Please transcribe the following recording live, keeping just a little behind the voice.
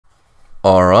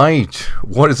Alright,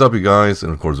 what is up you guys,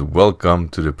 and of course welcome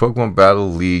to the Pokemon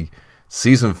Battle League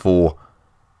Season 4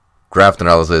 Draft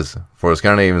Analysis for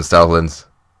Scandinavian Stoutlands.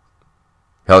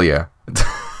 Hell yeah.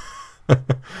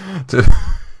 Kinda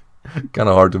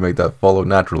hard to make that follow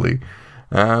naturally.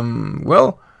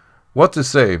 Well, what to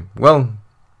say? Well,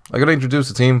 I gotta introduce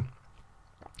the team.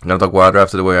 I'm gonna talk why I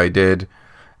drafted the way I did.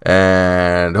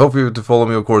 And hope you to follow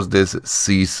me of course this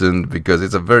season, because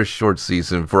it's a very short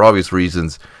season for obvious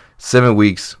reasons. 7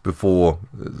 weeks before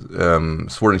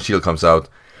Sword and Shield comes out.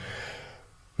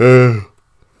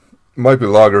 Might be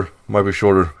longer, might be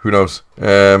shorter, who knows.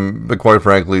 But quite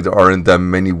frankly, there aren't that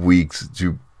many weeks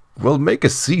to, well, make a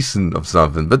season of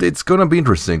something. But it's gonna be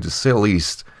interesting to say the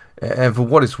least. And for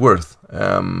what it's worth,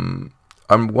 while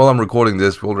I'm recording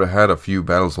this, we already had a few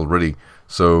battles already.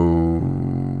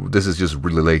 So this is just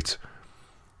really late.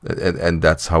 And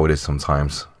that's how it is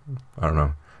sometimes. I don't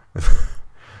know.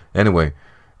 Anyway.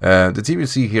 The team you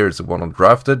see here is the one I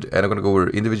drafted, and I'm going to go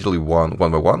over individually one by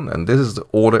one, and this is the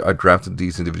order I drafted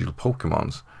these individual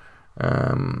Pokemons.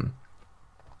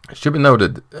 It should be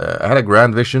noted, I had a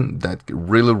Grand Vision that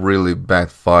really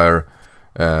backfire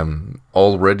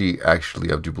already,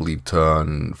 actually, I do believe,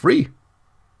 turn 3.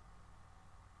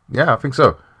 Yeah, I think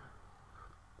so.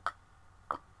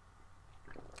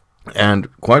 And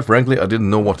quite frankly, I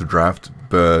didn't know what to draft,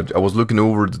 but I was looking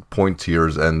over the point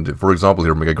tiers, and for example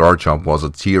here, Mega Garchomp was a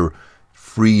tier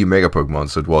 3 Mega Pokemon,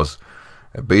 so it was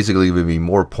basically giving me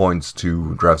more points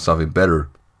to draft something better,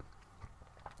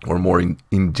 or more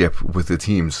in depth with the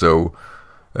team, so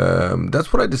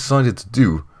that's what I decided to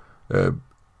do.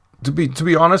 To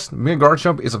be honest, Mega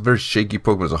Garchomp is a very shaky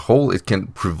Pokemon as a whole. It can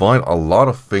provide a lot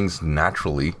of things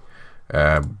naturally,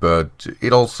 but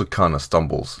it also kind of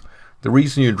stumbles. The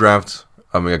reason you draft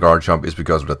a Mega Garchomp is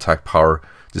because of the attack power.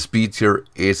 The speed here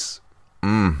is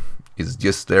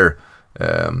just there.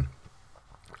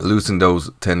 Losing those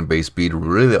 10 base speed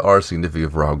really are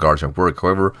significant for how Garchomp works.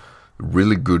 However,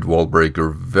 really good wall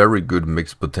breaker, very good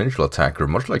mixed potential attacker,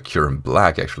 much like Kieran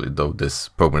Black actually, though this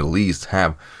Pokemon at least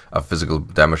have a physical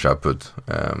damage output.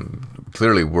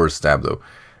 Clearly worse stab though.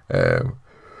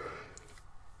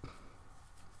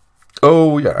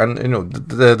 Oh yeah, and you know,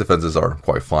 the defenses are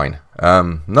quite fine.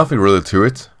 Nothing really to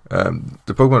it.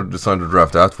 The Pokemon designed to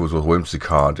draft afterwards was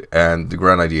Whimsicott, and the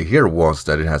grand idea here was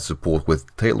that it has support with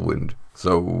Tailwind.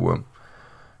 So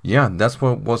yeah, that's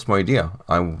what was my idea.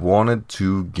 I wanted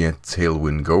to get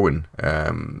Tailwind going.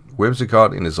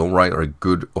 Whimsicott in its own right are a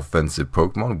good offensive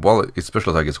Pokemon. While its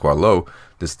special attack is quite low,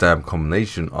 the stab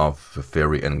combination of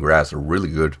Fairy and Grass are really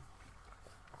good.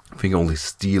 I think only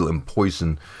Steel and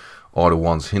Poison are the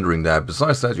ones hindering that.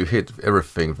 Besides that, you hit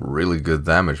everything for really good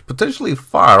damage. Potentially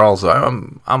fire also.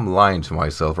 I'm lying to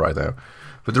myself right now.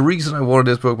 But the reason I wanted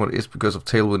this Pokemon is because of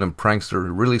Tailwind and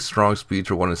Prankster. Really strong speed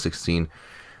for 1 in 16.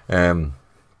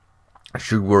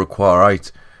 Should work quite right.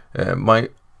 My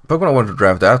Pokemon I wanted to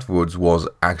draft afterwards was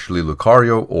actually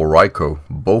Lucario or Raikou.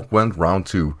 Both went round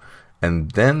 2.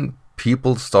 And then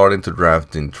people started to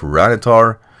draft in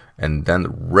Tyranitar and then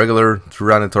regular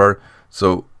Tyranitar.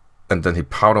 And then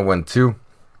Hippowdon went too.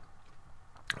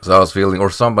 So I was feeling, or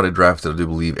somebody drafted, I do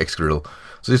believe, Excadrill.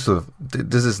 So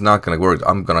this is not gonna work.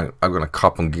 I'm gonna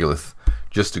cop on Gielith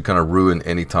just to kind of ruin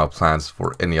any top plans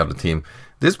for any other team.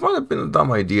 This might have been a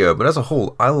dumb idea, but as a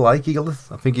whole, I like Gielith.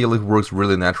 I think Gielith works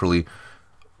really naturally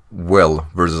well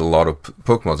versus a lot of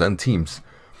Pokemons and teams.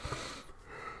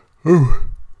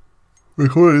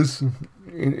 Because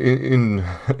in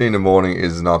the morning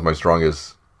is not my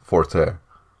strongest forte.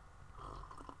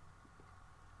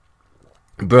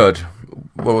 But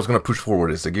what I was going to push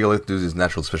forward is that Gielith does this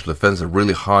natural special defense and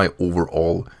really high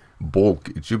overall bulk.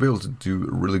 It should be able to do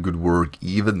really good work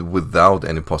even without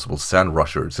any possible Sand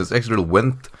Rusher. Since Excadrill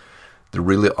went, there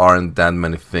really aren't that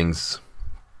many things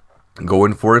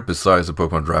going for it besides the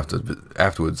Pokemon drafted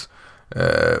afterwards.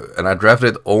 And I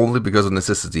drafted it only because of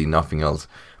necessity, nothing else.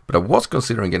 But I was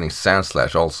considering getting Sand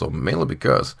Slash also, mainly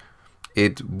because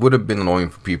it would have been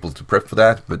annoying for people to prep for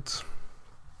that, but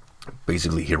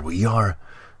basically here we are.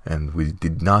 And we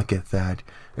did not get that.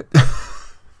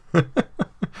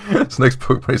 This next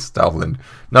Pokemon is Stoutland.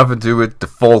 Nothing to it.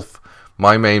 Default.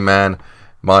 My main man.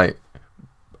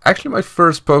 Actually my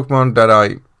first Pokemon that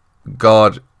I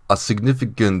got a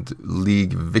significant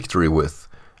league victory with.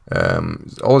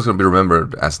 It's always going to be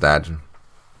remembered as that.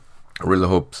 I really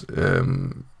hope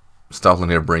Stoutland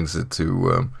here brings it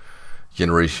to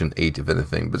Generation 8 if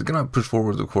anything. But it's going to push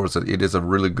forward of course that it is a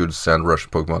really good Sand Rush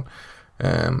Pokemon.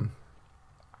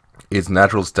 Its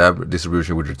natural stab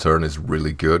distribution with return is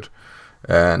really good.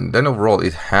 And then overall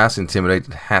it has Intimidate,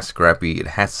 it has Scrappy, it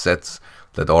has sets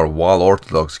that are, while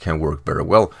orthodox, can work very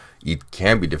well. it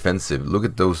can be defensive. Look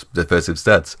at those defensive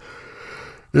stats.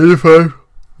 85,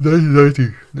 90,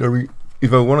 90. I mean,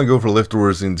 if I want to go for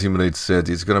leftovers intimidate set,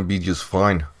 it's gonna be just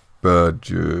fine.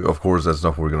 But of course, that's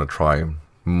not what we're gonna try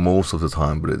most of the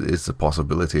time. But it is a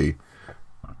possibility.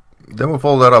 Then we'll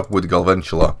follow that up with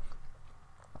Galvantula.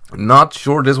 Not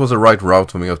sure this was the right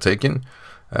route for me of taking.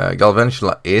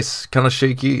 Galvantula is kind of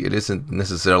shaky. It isn't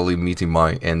necessarily meeting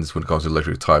my ends when it comes to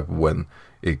electric type when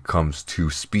it comes to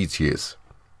speed tiers.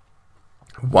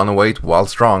 108, while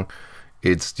strong,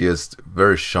 it's just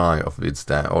very shy of its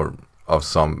or of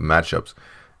some matchups.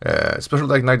 Especially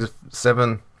like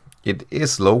 97, it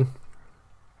is low,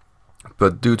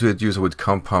 but due to its use with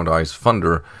Compound Ice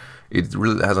Thunder, it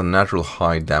really has a natural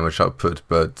high damage output,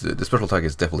 but the special attack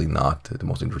is definitely not the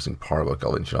most interesting part about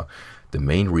Galvantula. The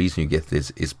main reason you get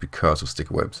this is because of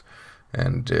stick webs.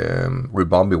 And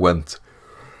Ribambi went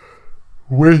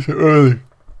way too early.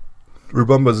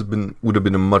 Ribambi would have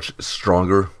been a much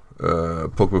stronger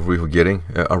Pokemon we were getting.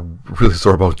 I'm really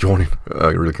sorry about joining. I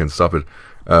really can't stop it.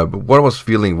 But what I was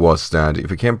feeling was that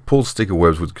if you can't pull sticker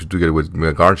webs together with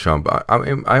Mega Garchomp,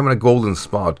 I'm in a golden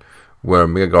spot where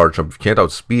Mega Garchomp, if you can't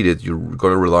outspeed it, you're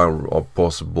going to rely on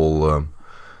possible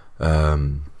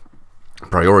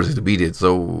priority to beat it.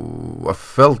 So I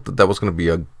felt that was going to be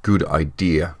a good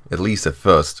idea, at least at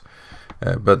first.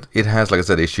 But it has, like I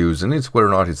said, issues, and it's whether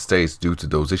or not it stays due to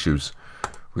those issues.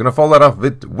 We're going to follow that up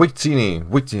with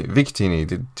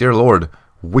Victini, dear lord,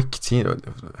 Victini, what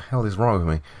the hell is wrong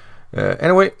with me?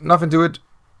 Anyway, nothing to it.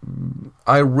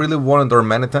 I really wanted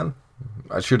Darmanitan.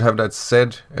 I should have that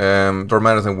said.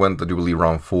 Darmanitan went, I do believe,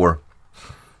 round 4.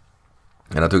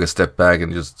 And I took a step back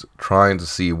and just trying to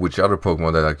see which other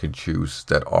Pokemon that I could choose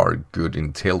that are good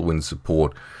in Tailwind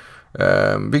support.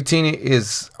 Victini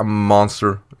is a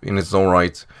monster in its own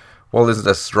right. While it isn't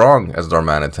as strong as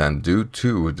Darmanitan due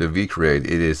to the V-Create,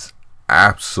 it is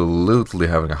absolutely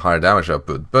having a higher damage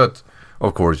output. But,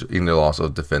 of course, in the loss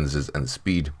of defenses and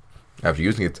speed after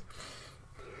using it.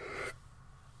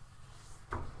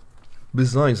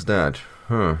 Besides that,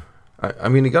 I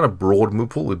mean, it got a broad move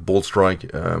pool with Bolt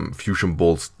Strike, Fusion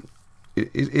Bolts.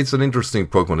 It's an interesting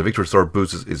Pokemon. The Victory Star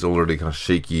boost is already kind of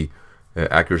shaky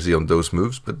accuracy on those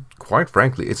moves, but quite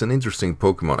frankly, it's an interesting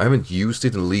Pokemon. I haven't used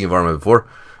it in the League environment before.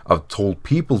 I've told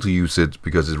people to use it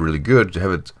because it's really good. To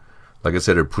have it, like I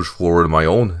said, I push forward my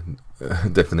own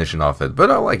definition of it, but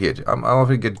I like it. I'll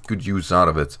get good use out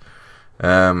of it.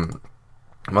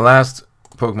 My last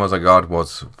Pokemon I got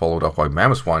was followed up by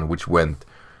Mamoswine, which went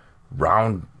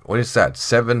round, what is that,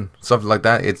 7, something like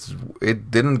that.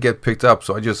 It didn't get picked up,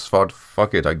 so I just thought,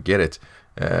 fuck it, I get it.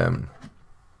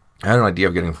 I had an idea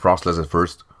of getting Frostless at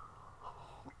first,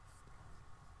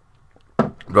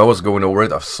 but I was going over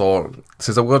it. I saw,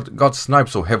 since I got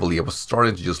sniped so heavily, I was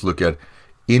starting to just look at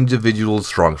individual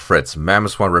strong threats.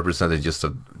 Mamoswine represented just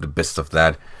the best of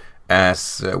that.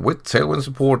 As with Tailwind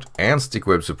support and Stick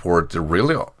Web support, there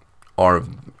really are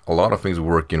a lot of things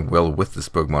working well with this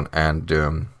Pokemon,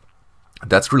 and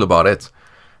that's really about it.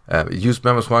 Used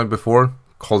Mamoswine before,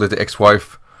 called it the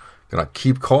ex-wife. Gonna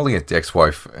keep calling it the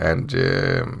ex-wife,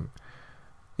 and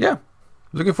yeah,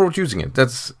 looking forward to using it.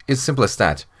 It's simple as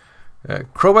that.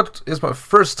 Crobat is my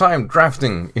first time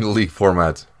drafting in the League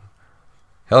format.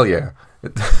 Hell yeah.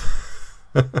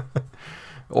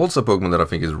 Also a Pokemon that I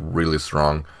think is really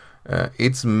strong.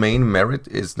 Its main merit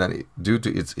is that due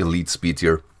to its elite speed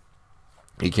tier,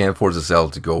 it can force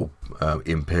itself to go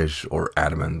Impish or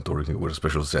Adamant or with a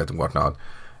special set and whatnot.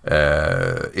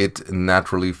 It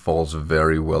naturally falls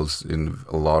very well in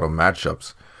a lot of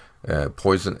matchups.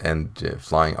 Poison and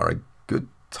Flying are a good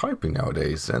typing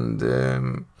nowadays,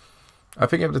 and I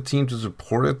think I have the team to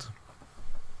support it.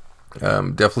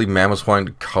 Definitely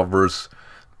Mamoswine covers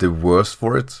the worst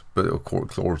for it, but of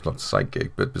course not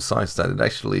Psychic. But besides that, it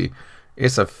actually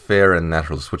is a fair and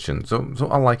natural switch in, so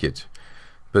I like it.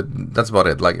 But that's about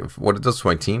it. Like what it does to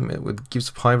my team, it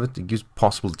gives pivot, it gives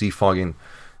possible defogging,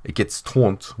 it gets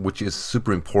taunt, which is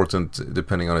super important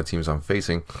depending on the teams I'm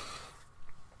facing.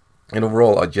 And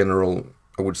overall, I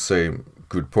would say,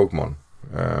 good Pokemon.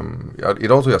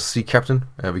 It also has Sea Captain.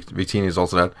 Victini is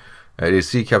also that. It is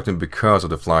Sea Captain because of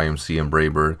the Fly MC and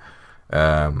Braybird.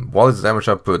 While its damage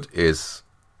output is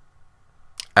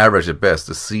average at best,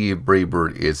 the Sea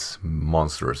Braybird is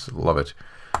monstrous. Love it.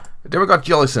 Then we got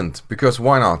Jellicent, because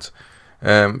why not?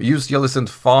 Use Jellicent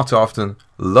far too often.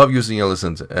 Love using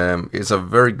Jellicent. It's a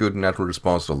very good natural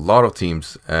response to a lot of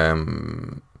teams.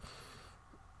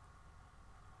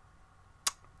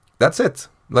 That's it.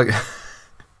 Like,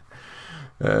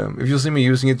 if you see me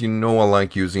using it, you know I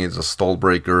like using it as a stall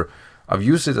breaker. I've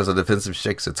used it as a defensive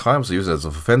check at times. I use it as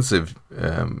an offensive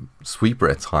sweeper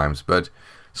at times. But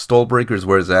Stallbreaker is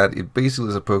where it's at. It basically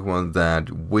is a Pokemon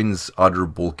that wins other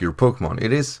bulkier Pokemon.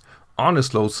 It is on the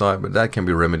slow side, but that can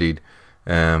be remedied.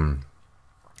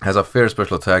 Has a fair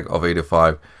special attack of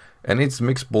 85, and its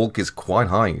mixed bulk is quite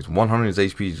high. 100 is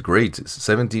HP is great,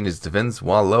 17 is defense,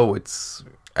 while low it's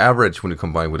average when you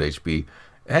combine with HP,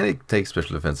 and it takes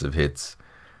special defensive hits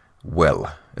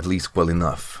well, at least well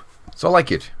enough. So I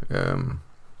like it.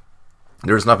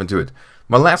 There's nothing to it.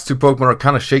 My last two Pokemon are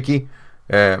kind of shaky.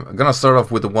 I'm gonna start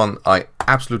off with the one I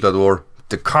absolutely adore,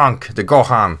 the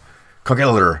Gohan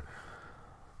Congeldurr.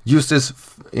 Use this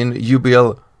in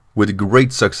UBL with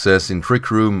great success in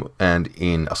Trick Room and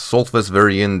in Assault Vest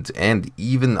variant and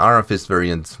even Iron Fist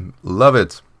variant. Love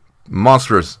it.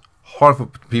 Monsters, hard for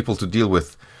people to deal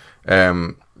with.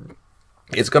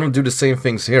 It's gonna do the same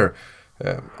things here.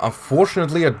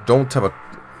 Unfortunately, I don't have a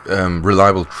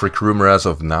reliable Trick Room as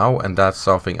of now, and that's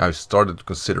something I started to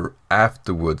consider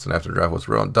afterwards and after the draft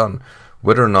was done,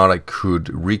 whether or not I could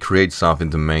recreate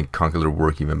something to make Congeldurr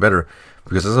work even better.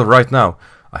 Because as of right now,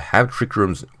 I have Trick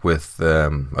Rooms with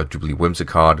I do believe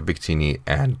Whimsicott, Victini,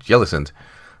 and Jellicent.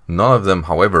 None of them,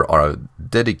 however, are a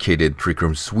dedicated Trick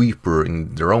Room sweeper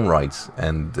in their own rights,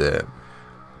 and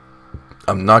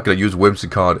I'm not going to use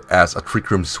Whimsicott as a Trick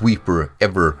Room sweeper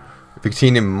ever.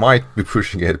 Victini might be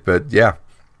pushing it, but yeah.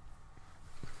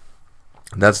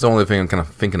 That's the only thing I'm kind of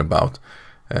thinking about.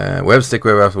 We have Stick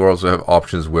Wave after. We also have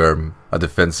options where a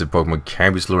defensive Pokemon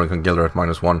can be slower than Congeldurr at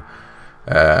 -1.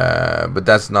 But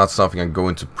that's not something I go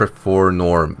into prep for,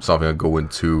 nor something I go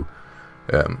into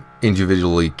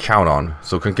individually count on.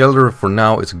 So Congeldurr for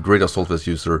now is a great Assault Vest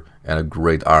user and a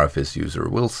great RFS user.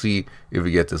 We'll see if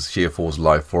we get this Sheaforce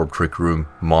Life Form Trick Room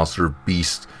Monster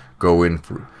Beast go in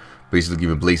for basically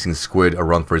giving Blazing Squid a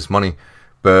run for his money.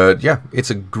 But yeah, it's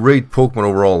a great Pokemon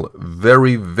overall.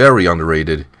 Very, very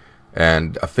underrated.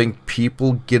 And I think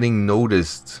people getting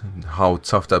noticed how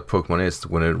tough that Pokemon is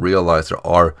when they realize there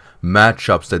are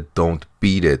matchups that don't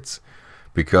beat it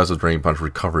because of Drain Punch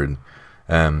recovered.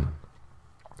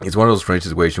 It's one of those strange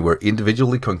situations where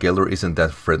individually Congeldurr isn't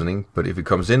that threatening, but if it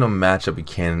comes in on a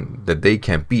matchup that they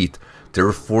can't beat,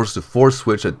 they're forced to force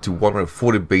switch it to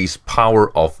 140 base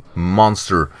power of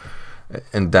monster.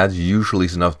 And that usually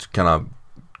is enough to kind of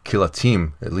kill a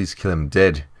team, at least kill him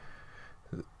dead.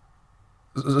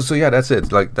 So yeah, that's it.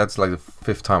 That's like the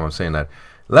 5th time I'm saying that.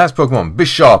 Last Pokemon,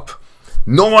 Bishop.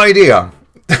 No idea.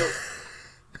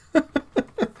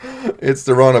 It's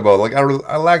the runabout. Like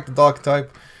I like the Dark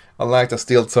type. I like the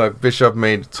Steel type. Bishop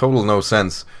made total no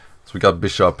sense. So we got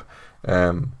Bishop.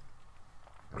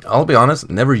 I'll be honest,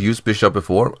 never used Bishop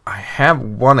before. I have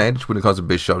one edge when it comes to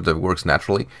Bishop that works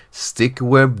naturally. Stick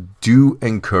Web do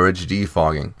encourage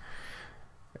defogging.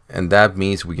 And that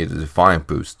means we get a Defiant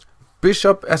boost.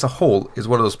 Bishop as a whole is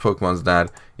one of those Pokemons that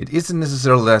it isn't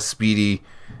necessarily that speedy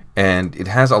and it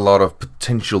has a lot of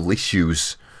potential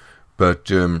issues, but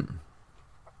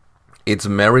its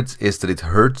merits is that it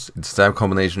hurts, its stab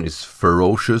combination is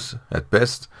ferocious at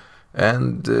best,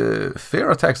 and fair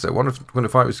attacks at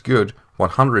 125 is good,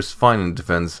 100 is fine in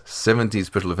defense, 70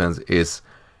 special defense is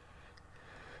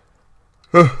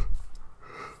I'm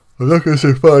not gonna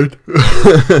say fine.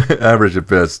 Average at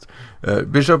best.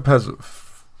 Bishop has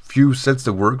few sets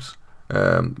that works.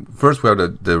 First we have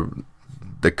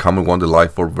the common one, the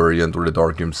Life Orb variant or the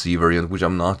Dark MC variant, which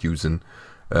I'm not using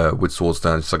with Sword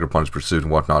Stand, Sucker Punch, Pursuit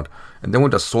and whatnot. And then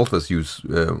with the Assault Vest use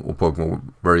or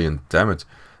Pokemon variant, damn it,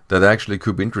 that actually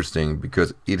could be interesting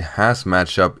because it has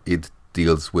matchup it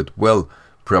deals with well,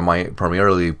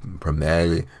 primarily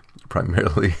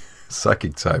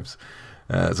psychic types.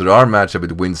 So there are matchup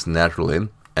it wins naturally in,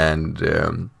 and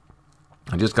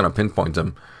I'm just gonna pinpoint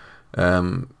them.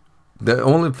 The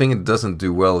only thing it doesn't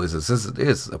do well is that since it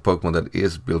is a Pokemon that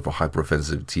is built for hyper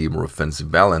offensive team or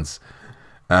offensive balance,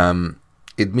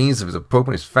 it means if the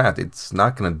Pokemon is fat, it's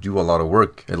not gonna do a lot of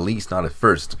work, at least not at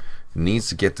first. It needs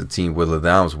to get the team with the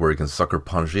downs where it can sucker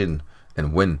punch in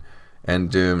and win,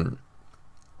 and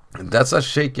that's a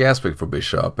shaky aspect for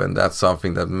Bishop, and that's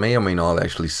something that may or may not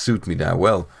actually suit me that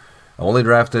well. I only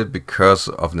drafted it because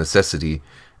of necessity,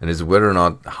 and it's whether or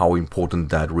not how important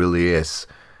that really is.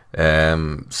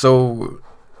 So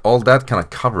all that kind of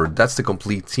covered, that's the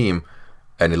complete team,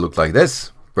 and it looked like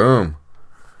this. Boom.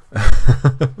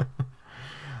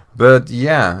 But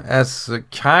yeah, as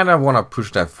kind of want to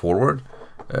push that forward,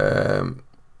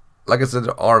 like I said,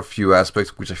 there are a few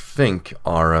aspects which I think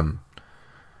are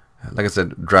like I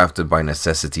said, drafted by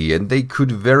necessity, and they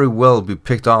could very well be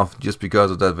picked off just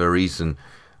because of that very reason.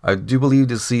 I do believe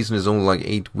this season is only like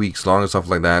 8 weeks long and stuff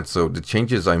like that, so the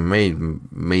changes I made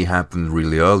may happen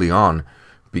really early on,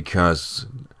 because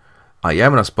I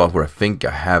am in a spot where I think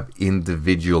I have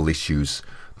individual issues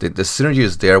the synergy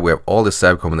is there. We have all the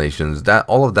stab combinations.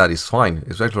 All of that is fine.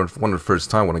 It's actually one of the first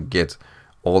time when I get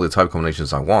all the type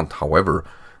combinations I want. However,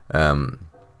 the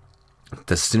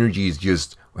synergies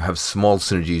just have small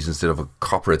synergies instead of a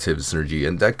cooperative synergy,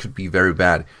 and that could be very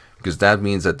bad, because that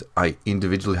means that I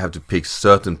individually have to pick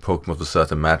certain Pokemon for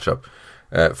certain matchup.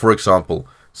 For example,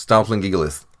 Stoutland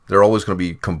Gigalith, they're always going to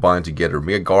be combined together.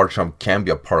 Mega Garchomp can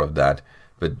be a part of that,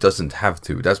 but it doesn't have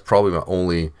to. That's probably my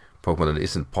only Pokemon that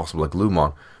isn't possible, like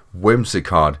Lumon.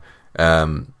 Whimsicott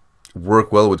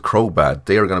work well with Crobat.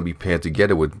 They are going to be paired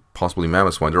together with possibly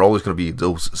Mamoswine. They're always going to be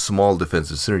those small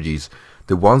defensive synergies.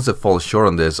 The ones that fall short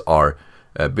on this are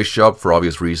Bishop, for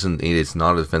obvious reason. It is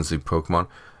not a defensive Pokemon.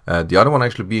 The other one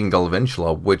actually being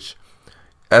Galvantula, which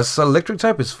as an electric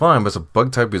type is fine, but as a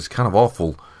bug type is kind of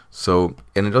awful. So,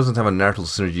 and it doesn't have a natural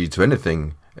synergy to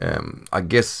anything. I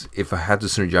guess if I had to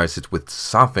synergize it with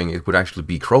something, it would actually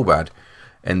be Crobat.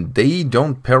 And they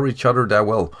don't pair each other that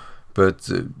well, but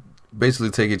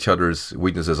basically take each other's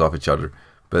weaknesses off each other.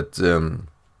 But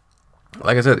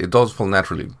like I said, it does fall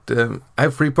naturally. I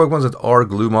have 3 Pokemon that are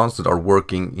Glumons that are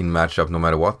working in matchup no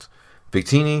matter what.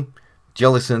 Victini,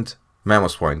 Jellicent,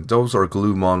 Mamoswine. Those are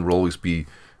Glumon, will always be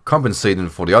compensating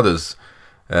for the others.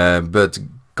 But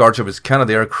Garchomp is kind of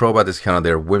there, Crobat is kind of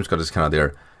there, Whimsicott is kind of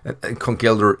there. And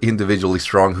Conkeldurr individually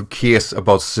strong. Who cares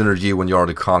about synergy when you are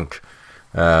the Conk?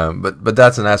 But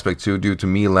that's an aspect too, due to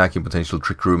me lacking potential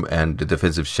Trick Room and the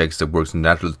defensive checks that works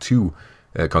natural to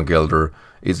Conkeldurr.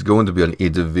 It's going to be an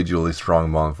individually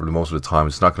strong mon for the most of the time.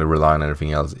 It's not going to rely on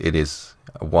anything else. It is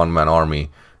a one-man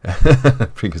army. I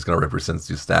think it's going to represent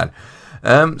just that.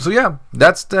 So yeah,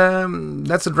 that's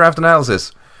the draft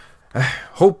analysis.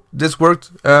 Hope this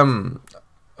worked. I've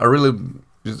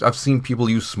seen people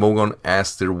use Smogon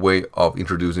as their way of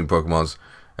introducing Pokemons.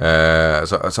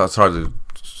 So it's hard to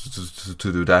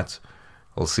do that.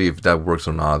 I'll see if that works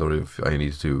or not, or if I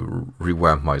need to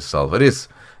revamp myself. It is,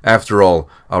 after all,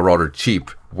 a rather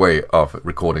cheap way of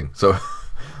recording. So,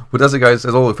 with that said, guys,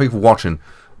 as always, thank you for watching.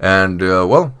 And,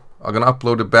 well, I'm gonna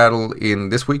upload the battle in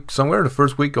this week somewhere, the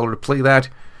first week. I'll play that.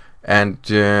 And,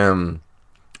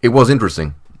 it was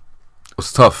interesting. It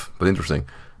was tough, but interesting.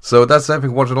 So, that's it. Thank you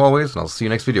for watching always, and I'll see you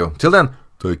next video. Till then,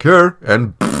 take care,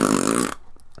 and... I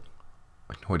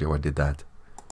have no idea why I did that.